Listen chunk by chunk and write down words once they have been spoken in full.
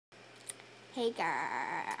Hey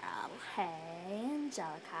girl. Hey,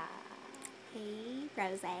 Angelica. Hey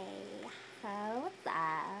Rose. So, what's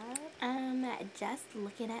up? Just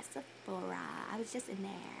looking at Sephora. I was just in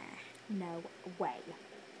there. No way.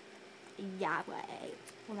 Yeah, way.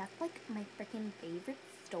 Well, that's like my freaking favorite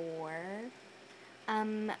store.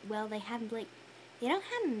 Well they don't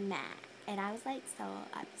have MAC, and I was like so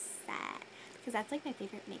upset because that's like my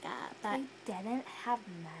favorite makeup. But They didn't have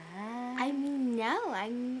MAC. I mean, no,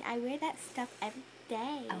 I wear that stuff every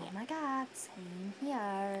day. Oh my god, same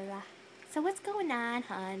here. So what's going on,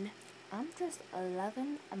 hun? I'm just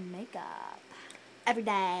loving makeup. Every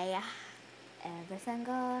day. Every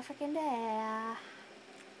single freaking day.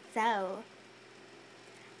 So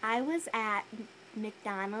I was at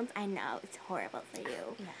McDonald's. I know it's horrible for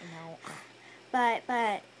you. Yeah, I know.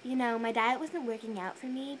 But you know, my diet wasn't working out for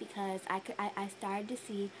me because I started to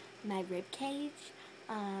see my rib cage.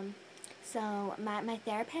 So my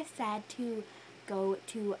therapist said to go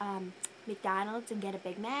to McDonald's and get a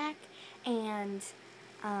Big Mac, and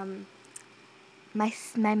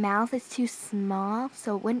my mouth is too small,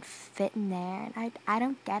 so it wouldn't fit in there, and I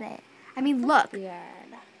don't get it. I mean, look, Weird.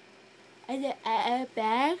 is it a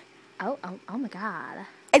bag? Oh my god.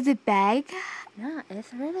 Is it big? No,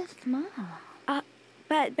 it's really small.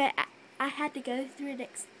 But I had to go through an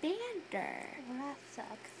expander. Well, that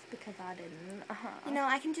sucks because I didn't. You know,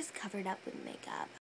 I can just cover it up with makeup.